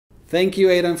Thank you,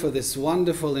 Aidan, for this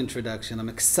wonderful introduction. I'm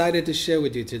excited to share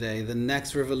with you today the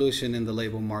next revolution in the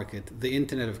labor market, the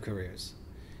Internet of Careers.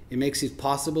 It makes it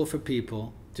possible for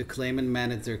people to claim and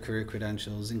manage their career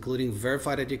credentials, including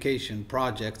verified education,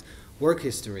 projects, work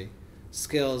history,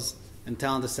 skills, and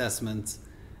talent assessments,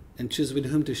 and choose with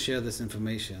whom to share this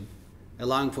information,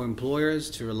 allowing for employers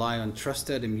to rely on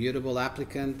trusted, immutable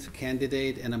applicant,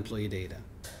 candidate, and employee data,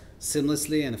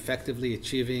 seamlessly and effectively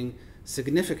achieving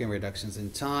significant reductions in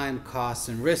time, costs,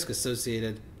 and risk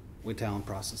associated with talent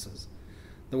processes.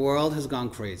 The world has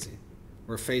gone crazy.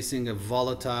 We're facing a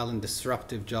volatile and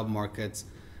disruptive job markets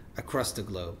across the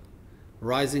globe,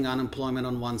 rising unemployment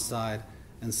on one side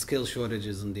and skill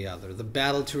shortages on the other, the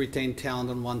battle to retain talent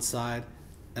on one side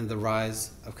and the rise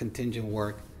of contingent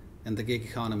work and the gig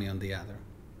economy on the other.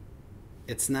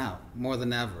 It's now, more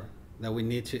than ever, that we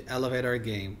need to elevate our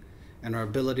game and our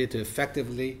ability to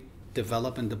effectively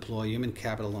develop and deploy human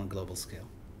capital on a global scale.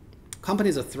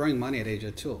 Companies are throwing money at HR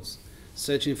tools,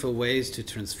 searching for ways to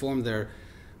transform their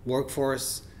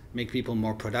workforce, make people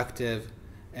more productive,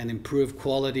 and improve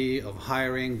quality of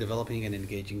hiring, developing, and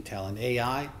engaging talent.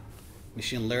 AI,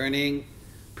 machine learning,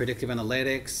 predictive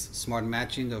analytics, smart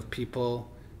matching of people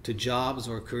to jobs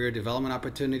or career development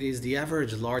opportunities. The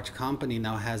average large company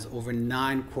now has over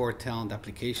 9 core talent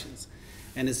applications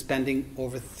and is spending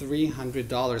over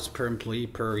 $300 per employee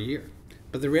per year.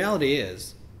 But the reality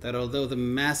is that although the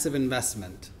massive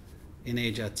investment in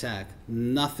HR tech,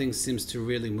 nothing seems to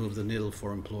really move the needle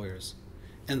for employers.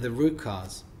 And the root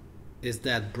cause is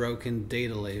that broken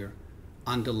data layer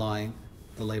underlying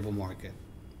the labor market.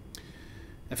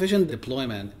 Efficient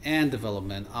deployment and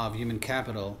development of human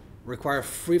capital require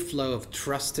free flow of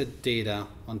trusted data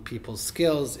on people's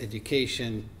skills,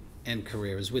 education, and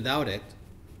careers. Without it,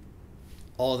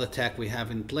 all the tech we have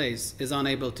in place is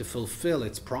unable to fulfill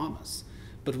its promise.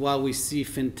 But while we see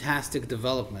fantastic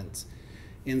developments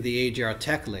in the HR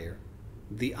tech layer,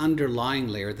 the underlying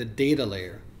layer, the data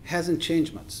layer, hasn't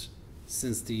changed much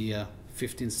since the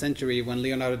 15th century when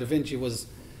Leonardo da Vinci was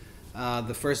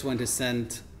the first one to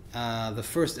send the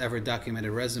first ever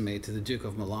documented resume to the Duke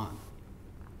of Milan.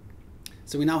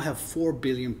 So we now have 4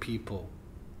 billion people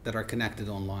that are connected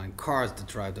online, cars that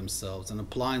drive themselves, and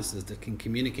appliances that can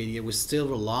communicate, yet we still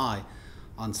rely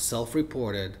on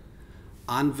self-reported,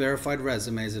 unverified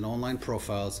resumes and online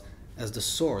profiles as the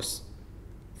source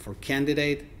for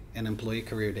candidate and employee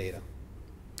career data.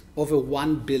 Over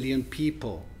 1 billion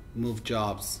people move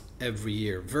jobs every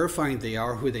year. Verifying they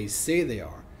are who they say they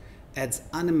are adds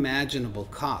unimaginable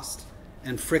cost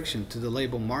and friction to the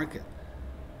labor market.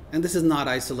 And this is not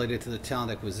isolated to the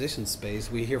talent acquisition space.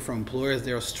 We hear from employers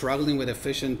they are struggling with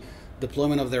efficient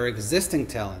deployment of their existing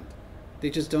talent. They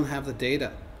just don't have the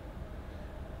data.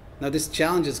 Now, this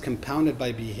challenge is compounded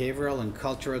by behavioral and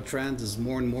cultural trends as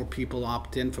more and more people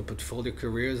opt in for portfolio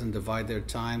careers and divide their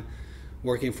time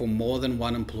working for more than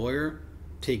one employer,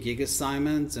 take gig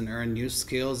assignments, and earn new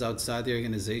skills outside the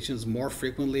organizations more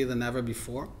frequently than ever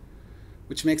before,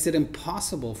 which makes it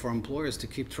impossible for employers to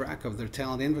keep track of their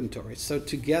talent inventory. So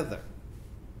together,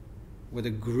 with a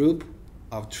group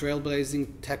of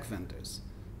trailblazing tech vendors,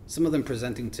 some of them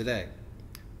presenting today,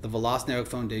 the Velocity Network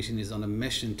Foundation is on a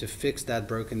mission to fix that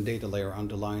broken data layer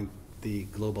underlying the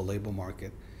global labor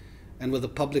market. And with the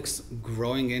public's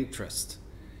growing interest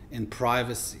in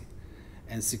privacy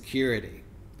and security,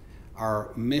 our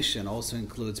mission also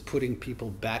includes putting people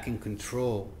back in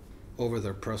control over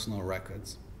their personal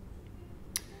records.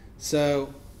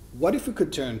 So what if we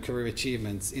could turn career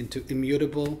achievements into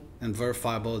immutable and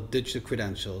verifiable digital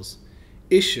credentials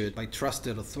issued by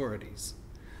trusted authorities?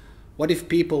 What if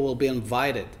people will be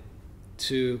invited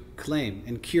to claim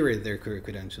and curate their career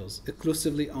credentials,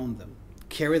 exclusively own them,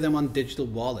 carry them on digital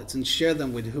wallets, and share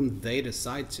them with whom they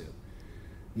decide to?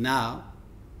 Now,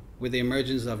 with the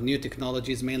emergence of new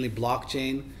technologies, mainly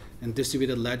blockchain and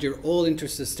distributed ledger, all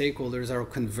interested stakeholders are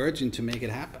converging to make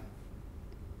it happen.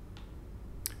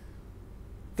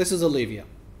 This is Olivia.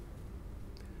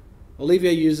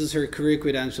 Olivia uses her career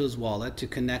credentials wallet to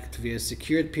connect via a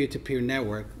secured peer-to-peer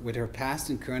network with her past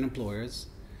and current employers,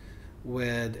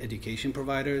 with education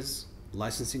providers,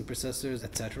 licensing processors,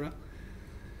 etc.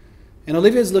 And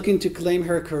Olivia is looking to claim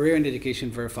her career and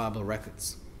education verifiable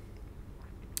records.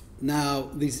 Now,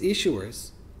 these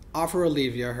issuers offer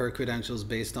Olivia her credentials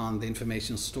based on the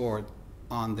information stored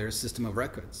on their system of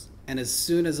records. And as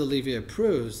soon as Olivia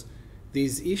approves,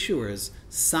 these issuers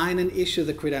sign and issue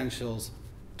the credentials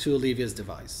to Olivia's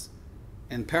device.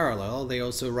 In parallel, they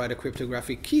also write a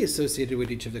cryptographic key associated with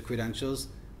each of the credentials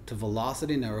to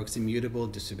Velocity Network's immutable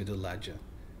distributed ledger.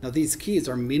 Now, these keys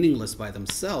are meaningless by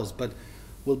themselves, but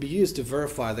will be used to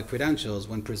verify the credentials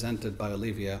when presented by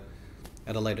Olivia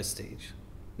at a later stage.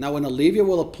 Now, when Olivia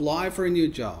will apply for a new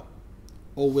job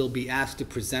or will be asked to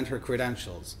present her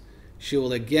credentials, she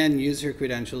will again use her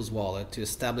credentials wallet to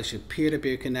establish a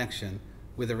peer-to-peer connection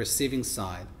with the receiving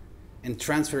side and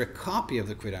transfer a copy of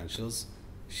the credentials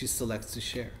she selects to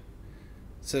share.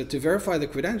 So to verify the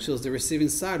credentials, the receiving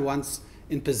side, once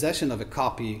in possession of a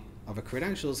copy of a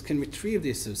credentials, can retrieve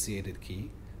the associated key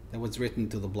that was written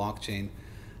to the blockchain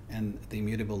and the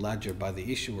immutable ledger by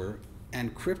the issuer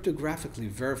and cryptographically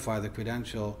verify the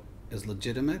credential is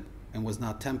legitimate and was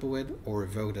not tampered with or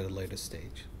revoked at a later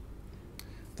stage.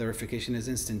 The verification is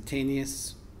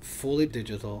instantaneous, fully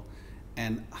digital,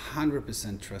 and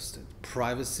 100% trusted.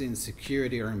 Privacy and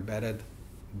security are embedded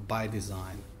by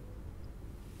design.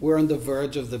 We're on the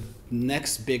verge of the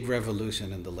next big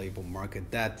revolution in the label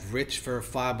market. That rich,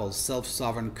 verifiable,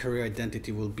 self-sovereign career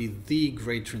identity will be the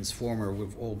great transformer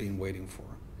we've all been waiting for.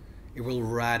 It will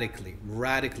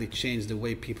radically change the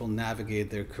way people navigate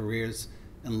their careers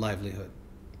and livelihood.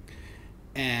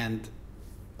 And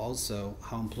also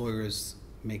how employers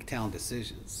make talent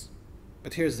decisions.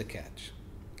 But here's the catch.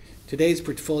 Today's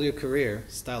portfolio career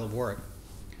style of work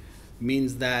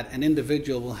means that an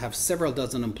individual will have several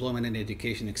dozen employment and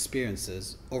education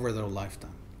experiences over their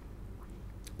lifetime.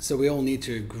 So we all need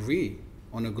to agree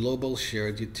on a global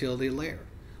shared utility layer,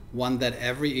 one that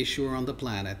every issuer on the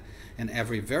planet and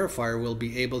every verifier will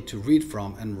be able to read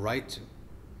from and write to.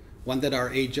 One that our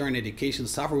HR and education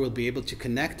software will be able to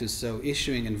connect to, so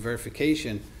issuing and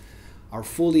verification are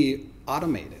fully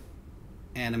automated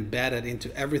and embedded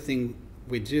into everything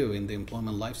we do in the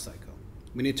employment lifecycle.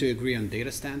 We need to agree on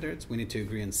data standards, we need to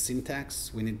agree on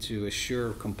syntax, we need to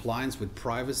assure compliance with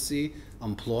privacy,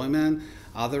 employment,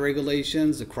 other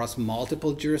regulations across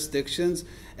multiple jurisdictions,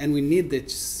 and we need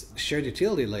this shared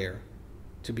utility layer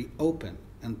to be open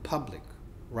and public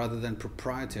rather than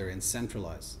proprietary and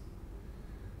centralized.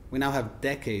 We now have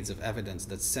decades of evidence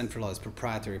that centralized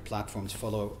proprietary platforms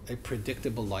follow a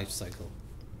predictable life cycle.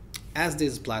 As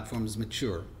these platforms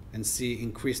mature and see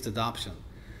increased adoption,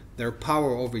 their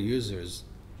power over users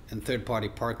and third-party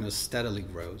partners steadily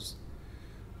grows.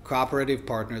 Cooperative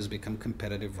partners become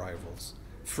competitive rivals.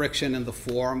 Friction in the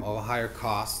form of higher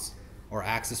costs or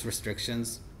access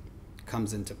restrictions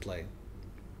comes into play.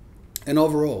 And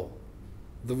overall,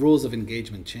 the rules of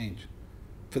engagement change.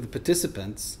 For the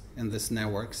participants in these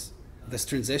networks, this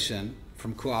transition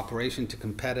from cooperation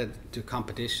to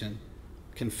competition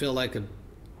can feel like a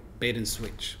bait and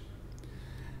switch.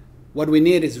 What we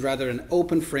need is rather an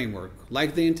open framework,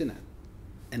 like the internet,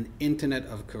 an internet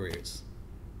of careers.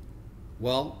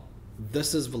 Well,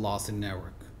 this is Velocity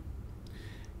Network.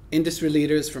 Industry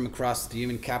leaders from across the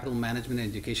human capital management and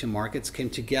education markets came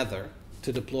together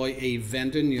to deploy a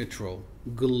vendor-neutral,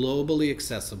 globally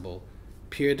accessible,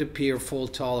 peer-to-peer,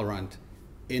 fault-tolerant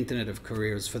internet of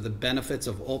careers for the benefits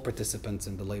of all participants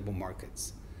in the labor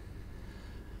markets.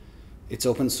 It's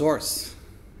open source,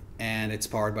 and it's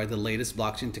powered by the latest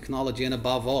blockchain technology, and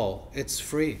above all, it's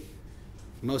free.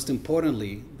 Most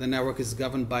importantly, the network is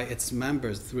governed by its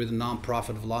members through the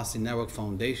nonprofit Velocity Network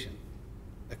Foundation,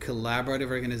 a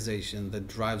collaborative organization that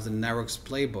drives the network's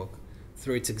playbook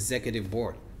through its executive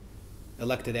board,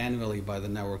 elected annually by the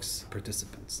network's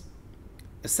participants.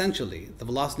 Essentially, the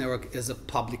Velocity Network is a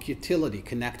public utility.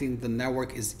 Connecting the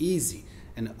network is easy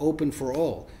and open for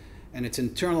all, and its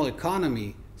internal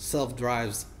economy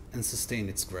self-drives and sustains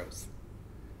its growth.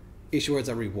 Issuers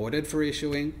are rewarded for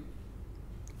issuing,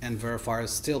 and verifiers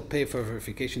still pay for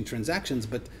verification transactions,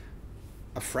 but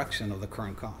a fraction of the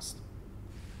current cost.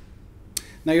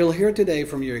 Now, you'll hear today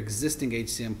from your existing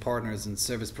HCM partners and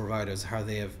service providers how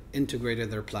they have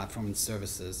integrated their platform and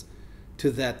services to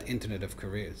that Internet of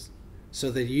Careers, so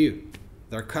that you,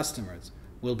 their customers,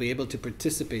 will be able to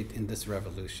participate in this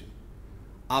revolution.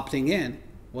 Opting in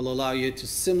will allow you to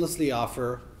seamlessly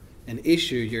offer and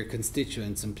issue your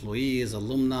constituents, employees,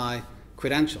 alumni,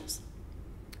 credentials,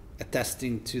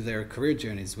 attesting to their career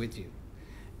journeys with you,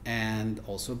 and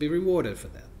also be rewarded for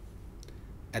that.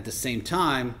 At the same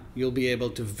time, you'll be able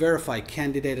to verify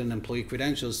candidate and employee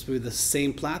credentials through the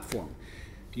same platform,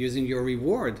 using your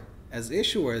reward as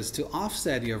issuers to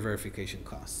offset your verification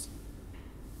costs.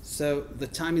 So the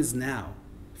time is now.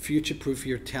 Future-proof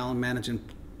your talent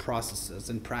management processes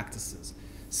and practices,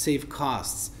 save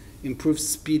costs, improve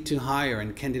speed to hire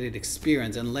and candidate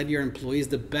experience, and let your employees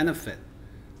the benefit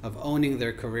of owning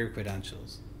their career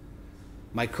credentials.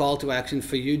 My call to action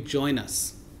for you: join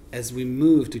us as we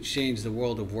move to change the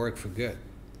world of work for good.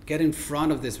 Get in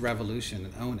front of this revolution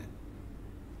and own it.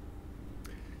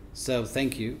 So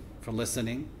thank you for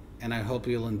listening, and I hope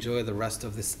you'll enjoy the rest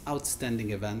of this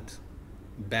outstanding event.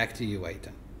 Back to you,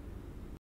 Aitan.